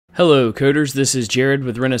Hello coders, this is Jared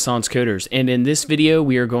with Renaissance Coders, and in this video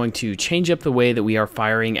we are going to change up the way that we are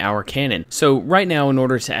firing our cannon. So right now, in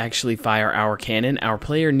order to actually fire our cannon, our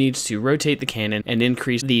player needs to rotate the cannon and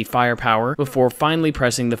increase the firepower before finally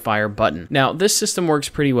pressing the fire button. Now this system works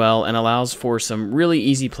pretty well and allows for some really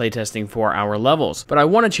easy playtesting for our levels, but I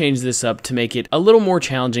want to change this up to make it a little more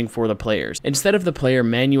challenging for the players. Instead of the player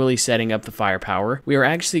manually setting up the firepower, we are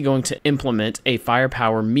actually going to implement a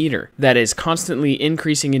firepower meter that is constantly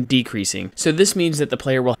increasing and decreasing. So this means that the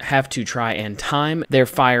player will have to try and time their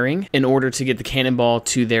firing in order to get the cannonball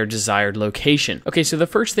to their desired location. Okay, so the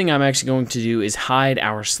first thing I'm actually going to do is hide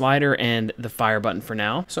our slider and the fire button for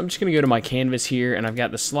now. So I'm just going to go to my canvas here, and I've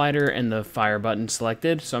got the slider and the fire button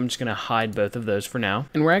selected, so I'm just going to hide both of those for now.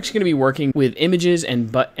 And we're actually going to be working with images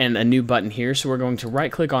and a new button here, so we're going to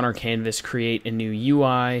right click on our canvas, create a new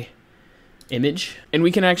UI image, and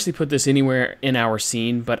we can actually put this anywhere in our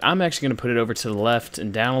scene, but I'm actually going to put it over to the left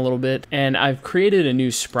and down a little bit. And I've created a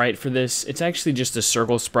new sprite for this. It's actually just a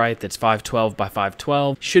circle sprite that's 512 by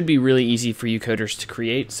 512. Should be really easy for you coders to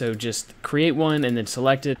create, so just create one and then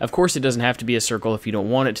select it. Of course, it doesn't have to be a circle if you don't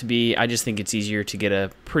want it to be. I just think it's easier to get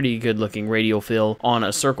a pretty good looking radial fill on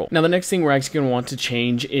a circle. Now the next thing we're actually going to want to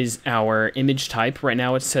change is our image type. Right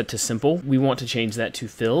now it's set to simple. We want to change that to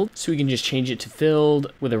filled, so we can just change it to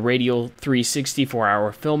filled with a radial 360 for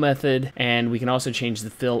our fill method, and we can also change the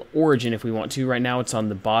fill origin if we want to. Right now it's on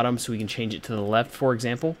the bottom, so we can change it to the left, for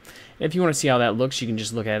example. And if you want to see how that looks, you can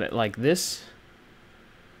just look at it like this.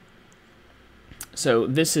 So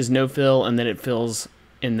this is no fill, and then it fills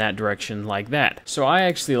in that direction like that. So I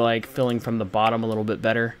actually like filling from the bottom a little bit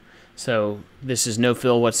better. So this is no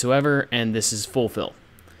fill whatsoever, and this is full fill.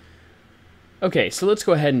 Okay, so let's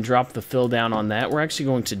go ahead and drop the fill down on that. We're actually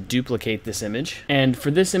going to duplicate this image. And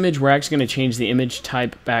for this image, we're actually going to change the image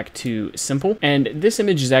type back to simple. And this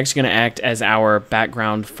image is actually going to act as our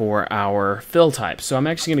background for our fill type. So I'm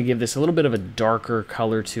actually going to give this a little bit of a darker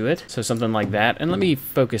color to it. So something like that. And let me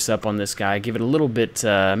focus up on this guy, give it a little bit,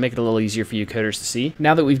 make it a little easier for you coders to see.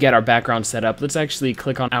 Now that we've got our background set up, let's actually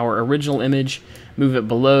click on our original image, move it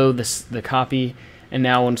below the copy. And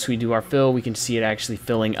now once we do our fill, we can see it actually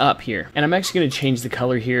filling up here. And I'm actually going to change the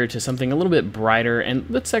color here to something a little bit brighter. And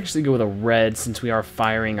let's actually go with a red since we are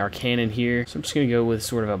firing our cannon here. So I'm just going to go with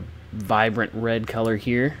sort of a vibrant red color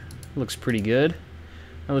here. Looks pretty good.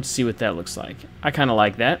 Now let's see what that looks like. I kind of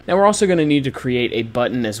like that. Now we're also going to need to create a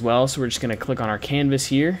button as well. So we're just going to click on our canvas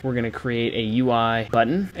here. We're going to create a UI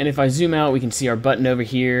button. And if I zoom out, we can see our button over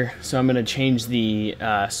here. So I'm going to change the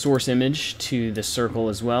source image to the circle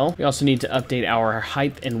as well. We also need to update our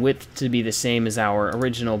height and width to be the same as our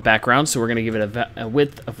original background. So we're going to give it a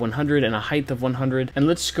width of 100 and a height of 100. And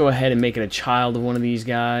let's go ahead and make it a child of one of these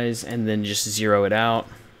guys and then just zero it out,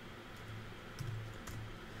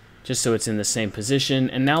 just so it's in the same position.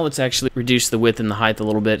 And now let's actually reduce the width and the height a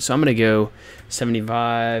little bit. So I'm going to go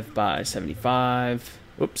 75 by 75.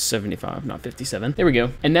 Whoops, 75, not 57. There we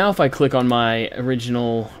go. And now if I click on my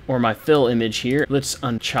original or my fill image here, let's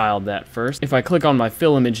unchild that first. If I click on my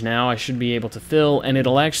fill image now, I should be able to fill, and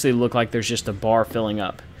it'll actually look like there's just a bar filling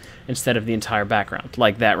up instead of the entire background,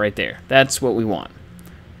 like that right there. That's what we want.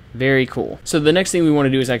 Very cool. So the next thing we want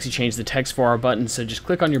to do is actually change the text for our button. So just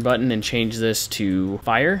click on your button and change this to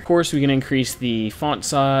fire. Of course, we can increase the font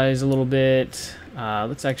size a little bit.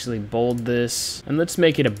 Let's actually bold this, and let's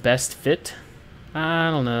make it a best fit.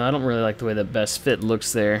 I don't know. I don't really like the way that best fit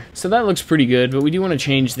looks there. So that looks pretty good, but we do want to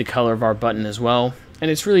change the color of our button as well.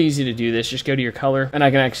 And it's really easy to do this. Just go to your color, and I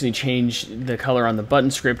can actually change the color on the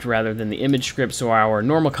button script rather than the image script. So our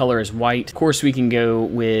normal color is white. Of course, we can go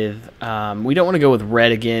with, we don't want to go with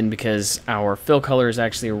red again because our fill color is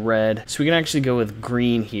actually a red. So we can actually go with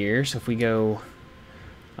green here. So if we go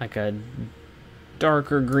like a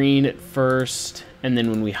darker green at first, and then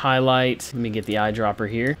when we highlight, let me get the eyedropper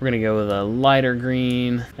here. We're going to go with a lighter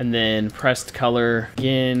green, and then pressed color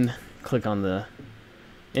again, click on the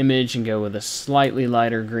image and go with a slightly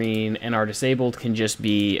lighter green, and our disabled can just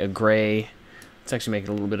be a gray. Let's actually make it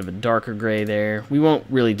a little bit of a darker gray there. We won't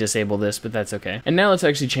really disable this, but that's okay. And now let's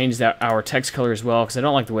actually change our text color as well, because I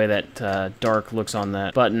don't like the way that dark looks on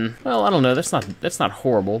that button. Well, I don't know. That's not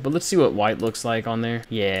horrible, but let's see what white looks like on there.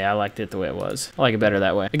 Yeah, I liked it the way it was. I like it better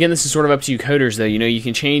that way. Again, this is sort of up to you coders, though. You know, you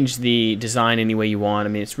can change the design any way you want. I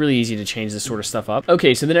mean, it's really easy to change this sort of stuff up.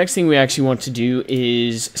 Okay, so the next thing we actually want to do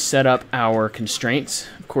is set up our constraints.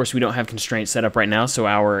 Of course, we don't have constraints set up right now, so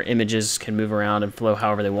our images can move around and flow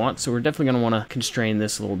however they want. So we're definitely going to want to constrain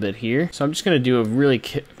this a little bit here. So I'm just going to do a really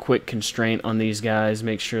quick constraint on these guys,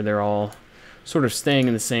 make sure they're all sort of staying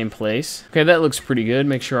in the same place. Okay, that looks pretty good.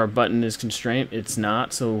 Make sure our button is constrained. It's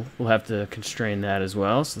not, so we'll have to constrain that as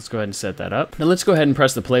well. So let's go ahead and set that up. Now let's go ahead and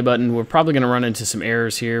press the play button. We're probably going to run into some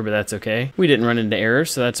errors here, but that's okay. We didn't run into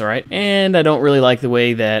errors, so that's all right. And I don't really like the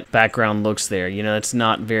way that background looks there. You know, it's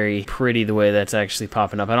not very pretty the way that's actually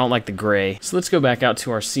popping up. I don't like the gray. So let's go back out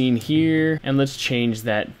to our scene here, and let's change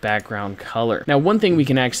that background color. Now, one thing we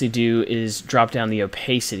can actually do is drop down the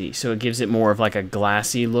opacity, so it gives it more of like a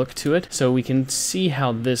glassy look to it. So we can see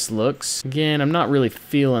how this looks. Again, I'm not really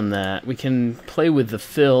feeling that. We can play with the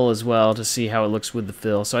fill as well to see how it looks with the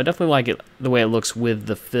fill. So I definitely like it the way it looks with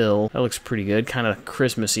the fill. That looks pretty good, kind of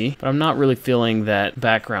Christmassy, but I'm not really feeling that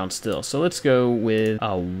background still. So let's go with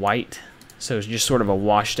a white. So it's just sort of a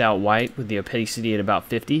washed out white with the opacity at about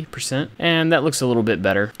 50%. And that looks a little bit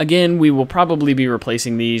better. Again, we will probably be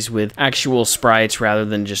replacing these with actual sprites rather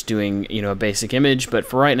than just doing, you know, a basic image. But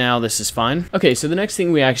for right now, this is fine. Okay, so the next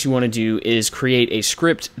thing we actually want to do is create a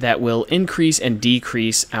script that will increase and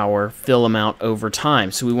decrease our fill amount over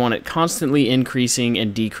time. So we want it constantly increasing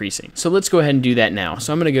and decreasing. So let's go ahead and do that now.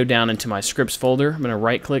 So I'm going to go down into my scripts folder. I'm going to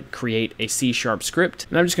right click, create a C# script.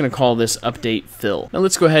 And I'm just going to call this update fill. Now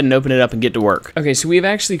let's go ahead and open it up and get to work. Okay, so we've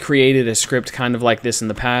actually created a script kind of like this in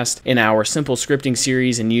the past in our simple scripting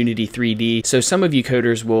series in Unity 3D. So some of you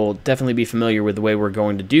coders will definitely be familiar with the way we're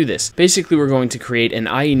going to do this. Basically, we're going to create an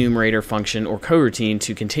IEnumerator function or coroutine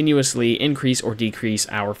to continuously increase or decrease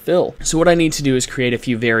our fill. So what I need to do is create a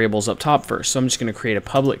few variables up top first. So I'm just going to create a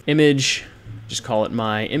public image. Just call it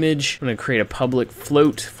my image. I'm going to create a public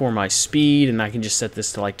float for my speed, and I can just set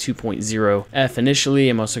this to like 2.0f initially.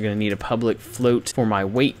 I'm also going to need a public float for my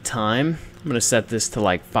wait time. I'm going to set this to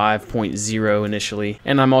like 5.0 initially,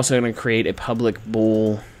 and I'm also going to create a public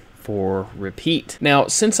bool for repeat. Now,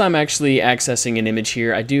 since I'm actually accessing an image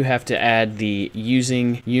here, I do have to add the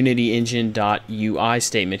using unityengine.ui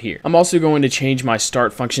statement here. I'm also going to change my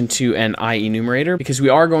start function to an IEnumerator because we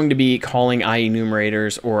are going to be calling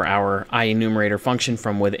IEnumerators or our IEnumerator function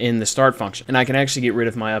from within the start function. And I can actually get rid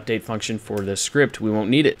of my update function for the script. We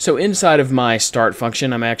won't need it. So inside of my start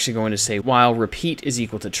function, I'm actually going to say while repeat is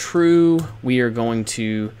equal to true, we are going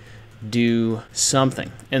to do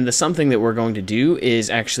something. And the something that we're going to do is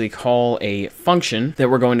actually call a function that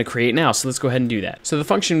we're going to create now. So let's go ahead and do that. So the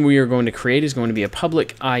function we are going to create is going to be a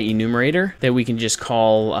public IEnumerator that we can just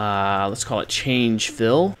call, let's call it change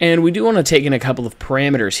fill. And we do want to take in a couple of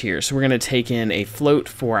parameters here. So we're going to take in a float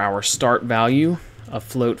for our start value, a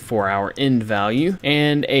float for our end value,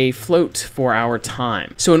 and a float for our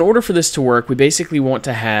time. So in order for this to work, we basically want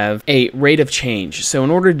to have a rate of change. So in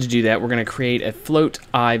order to do that, we're going to create a float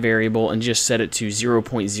I variable and just set it to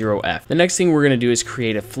 0.0f. The next thing we're going to do is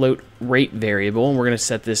create a float rate variable, and we're going to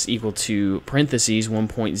set this equal to parentheses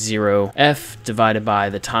 1.0f divided by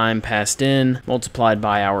the time passed in multiplied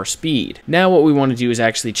by our speed. Now what we want to do is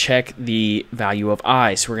actually check the value of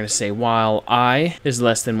I. So we're going to say while I is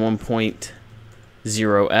less than 1.0f,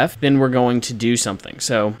 then we're going to do something.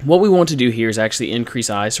 So what we want to do here is actually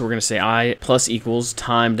increase I. So we're going to say I plus equals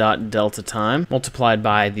time dot delta time multiplied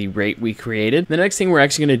by the rate we created. The next thing we're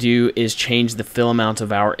actually going to do is change the fill amount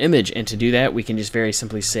of our image. And to do that, we can just very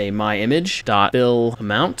simply say my image dot fill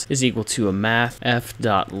amount is equal to a math f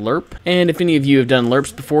dot lerp. And if any of you have done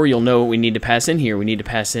lerps before, you'll know what we need to pass in here. We need to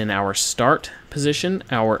pass in our start position,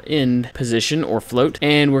 our end position or float,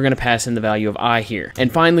 and we're going to pass in the value of I here. And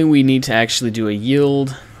finally, we need to actually do a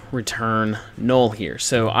yield return null here.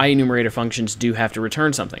 So IEnumerator functions do have to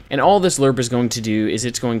return something. And all this lerp is going to do is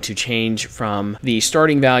it's going to change from the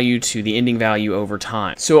starting value to the ending value over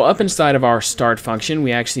time. So up inside of our start function,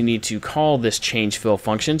 we actually need to call this change fill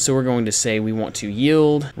function. So we're going to say we want to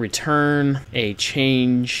yield return a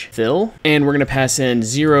change fill, and we're going to pass in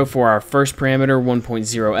 0 for our first parameter,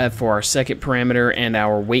 1.0f for our second parameter, and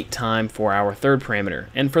our wait time for our third parameter.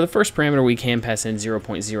 And for the first parameter, we can pass in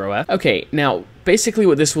 0.0f. Okay, now basically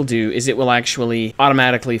what this will do is it will actually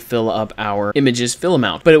automatically fill up our image's fill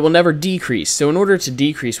amount, but it will never decrease. So in order to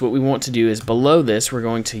decrease, what we want to do is below this, we're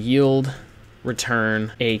going to yield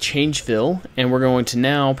return a change fill, and we're going to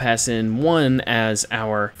now pass in 1 as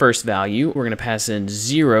our first value. We're going to pass in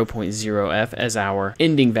 0.0f as our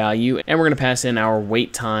ending value, and we're going to pass in our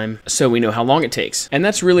wait time so we know how long it takes. And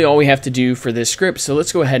that's really all we have to do for this script. So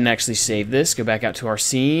let's go ahead and actually save this. Go back out to our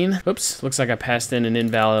scene. Oops, looks like I passed in an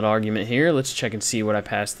invalid argument here. Let's check and see what I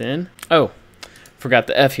passed in. Oh, forgot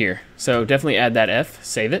the f here. So definitely add that f,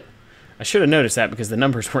 save it. I should have noticed that because the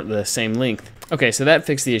numbers weren't the same length. Okay, so that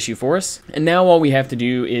fixed the issue for us. And now all we have to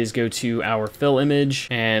do is go to our fill image,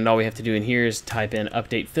 and all we have to do in here is type in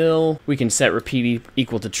update fill. We can set repeat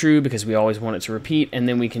equal to true because we always want it to repeat, and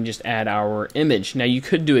then we can just add our image. Now you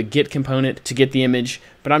could do a get component to get the image,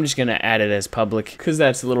 but I'm just gonna add it as public because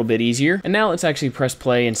that's a little bit easier. And now let's actually press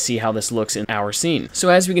play and see how this looks in our scene. So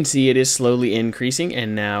as we can see, it is slowly increasing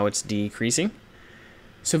and now it's decreasing.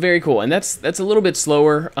 So very cool, and that's a little bit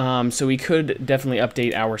slower, so we could definitely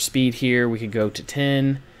update our speed here. We could go to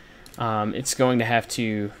 10. It's going to have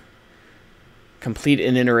to complete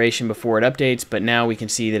an iteration before it updates, but now we can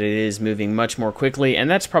see that it is moving much more quickly, and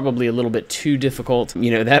that's probably a little bit too difficult. You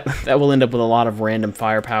know, that will end up with a lot of random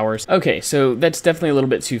fire powers. Okay, so that's definitely a little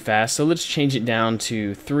bit too fast, so let's change it down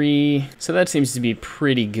to 3. So that seems to be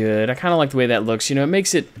pretty good. I kind of like the way that looks. You know, it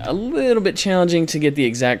makes it a little bit challenging to get the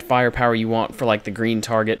exact firepower you want for like the green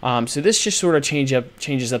target. So this just sort of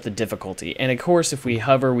changes up the difficulty, and of course if we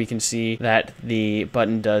hover we can see that the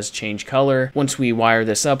button does change color. Once we wire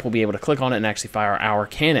this up, we'll be able to click on it and actually fire our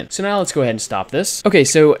cannon. So now let's go ahead and stop this. Okay,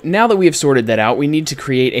 so now that we have sorted that out, we need to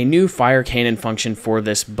create a new fire cannon function for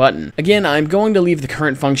this button. Again, I'm going to leave the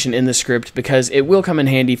current function in the script because it will come in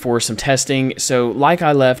handy for some testing. So like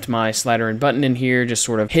I left my slider and button in here just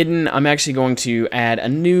sort of hidden, I'm actually going to add a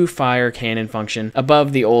new fire cannon function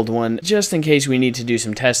above the old one just in case we need to do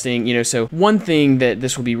some testing. You know, so one thing that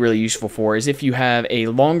this will be really useful for is if you have a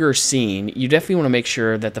longer scene, you definitely want to make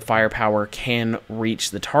sure that the firepower can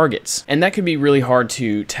reach the targets. And that could be really hard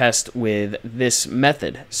to test with this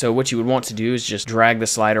method. So what you would want to do is just drag the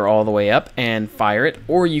slider all the way up and fire it,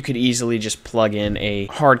 or you could easily just plug in a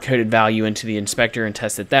hard-coded value into the inspector and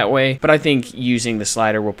test it that way. But I think using the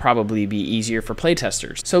slider will probably be easier for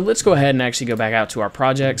playtesters. So let's go ahead and actually go back out to our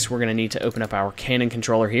projects. We're going to need to open up our Cannon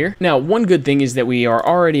controller here. Now, one good thing is that we are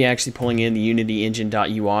already actually pulling in the Unity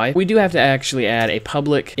engine.ui. We do have to actually add a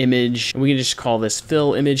public image, and we can just call this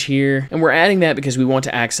fill image here. And we're adding that because we want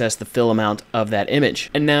to access the fill amount of that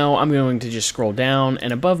image. And now I'm going to just scroll down,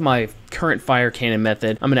 and above my current fire cannon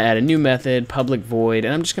method, I'm going to add a new method, public void,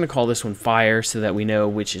 and I'm just going to call this one fire so that we know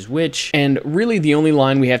which is which. And really the only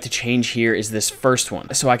line we have to change here is this first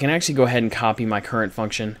one. So I can actually go ahead and copy my current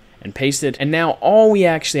function and paste it, and now all we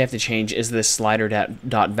actually have to change is this slider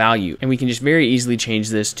dot value, and we can just very easily change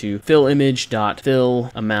this to fill image dot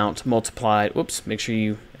fill amount multiplied, whoops, make sure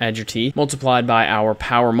you add your T, multiplied by our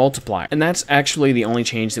power multiplier. And that's actually the only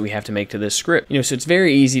change that we have to make to this script. You know, so it's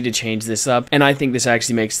very easy to change this up, and I think this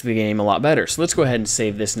actually makes the game a lot better. So let's go ahead and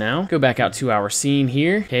save this now. Go back out to our scene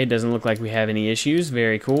here. Okay, it doesn't look like we have any issues.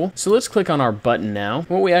 Very cool. So let's click on our button now.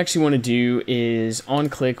 What we actually want to do is on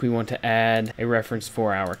click, we want to add a reference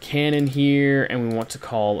for our cannon here, and we want to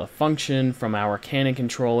call a function from our cannon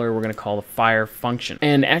controller. We're going to call the fire function.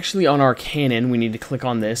 And actually on our cannon, we need to click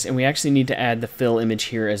on this, and we actually need to add the fill image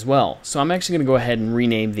here as well. So I'm actually going to go ahead and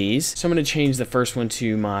rename these. So I'm going to change the first one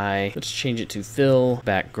to let's change it to fill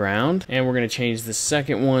background, and we're going to change the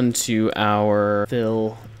second one to our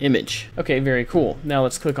fill image. Okay, very cool. Now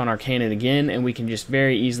let's click on our cannon again, and we can just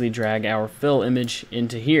very easily drag our fill image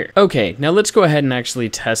into here. Okay, now let's go ahead and actually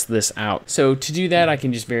test this out. So to do that, I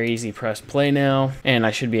can just very easily press play now, and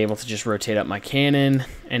I should be able to just rotate up my cannon,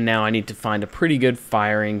 and now I need to find a pretty good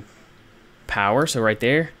firing power. So right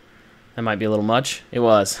there, that might be a little much. It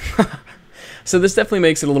was. So this definitely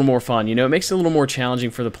makes it a little more fun. You know, it makes it a little more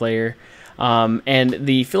challenging for the player. And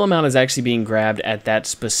the fill amount is actually being grabbed at that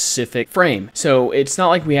specific frame. So it's not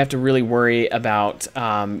like we have to really worry about,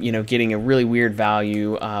 you know, getting a really weird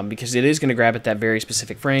value because it is going to grab at that very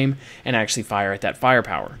specific frame and actually fire at that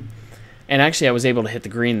firepower. And actually I was able to hit the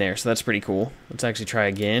green there, so that's pretty cool. Let's actually try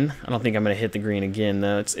again. I don't think I'm going to hit the green again,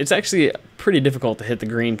 though. It's actually pretty difficult to hit the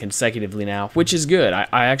green consecutively now, which is good. I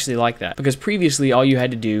actually like that, because previously all you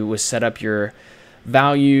had to do was set up your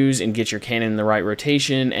values and get your cannon in the right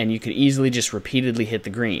rotation, and you could easily just repeatedly hit the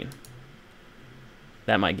green.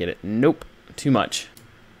 That might get it. Nope, too much.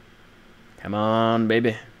 Come on,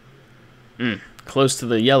 baby. Close to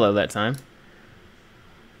the yellow that time.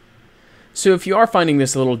 So if you are finding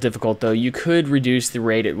this a little difficult, though, you could reduce the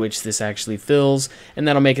rate at which this actually fills, and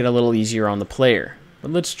that'll make it a little easier on the player.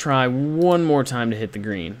 But let's try one more time to hit the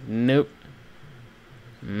green. Nope.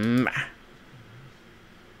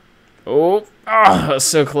 Oh,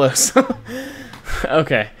 so close.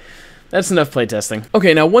 Okay. that's enough playtesting.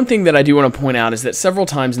 Okay, now one thing that I do want to point out is that several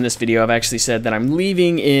times in this video I've actually said that I'm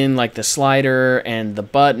leaving in like the slider and the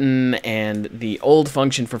button and the old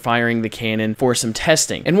function for firing the cannon for some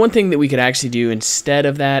testing. And one thing that we could actually do instead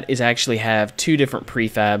of that is actually have two different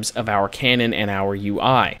prefabs of our cannon and our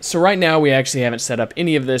UI. So right now we actually haven't set up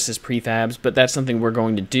any of this as prefabs, but that's something we're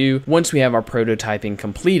going to do once we have our prototyping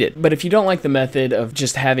completed. But if you don't like the method of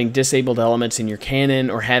just having disabled elements in your cannon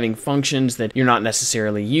or having functions that you're not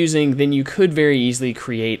necessarily using, then you could very easily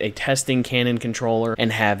create a testing cannon controller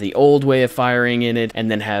and have the old way of firing in it, and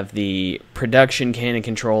then have the production cannon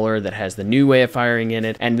controller that has the new way of firing in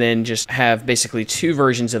it, and then just have basically two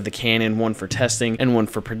versions of the cannon, one for testing and one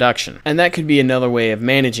for production. And that could be another way of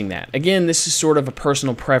managing that. Again, this is sort of a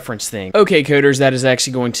personal preference thing. Okay, coders, that is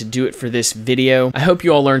actually going to do it for this video. I hope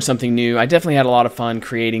you all learned something new. I definitely had a lot of fun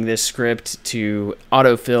creating this script to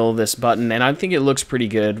autofill this button, and I think it looks pretty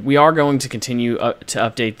good. We are going to continue to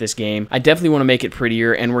update this game. I definitely want to make it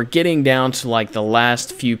prettier, and we're getting down to like the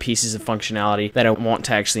last few pieces of functionality that I want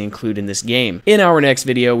to actually include in this game. In our next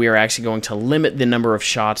video, we are actually going to limit the number of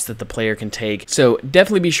shots that the player can take, so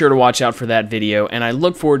definitely be sure to watch out for that video, and I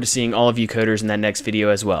look forward to seeing all of you coders in that next video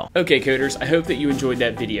as well. Okay, coders, I hope that you enjoyed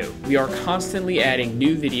that video. We are constantly adding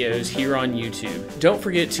new videos here on YouTube. Don't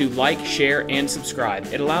forget to like, share, and subscribe.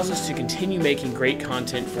 It allows us to continue making great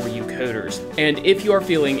content for you coders. And if you are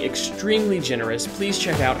feeling extremely generous, please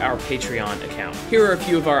check out our Patreon account. Here are a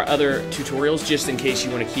few of our other tutorials just in case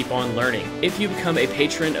you want to keep on learning. If you become a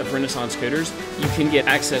patron of Renaissance Coders, you can get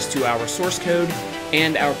access to our source code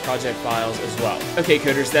and our project files as well. Okay,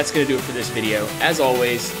 coders, that's going to do it for this video. As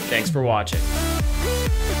always, thanks for watching.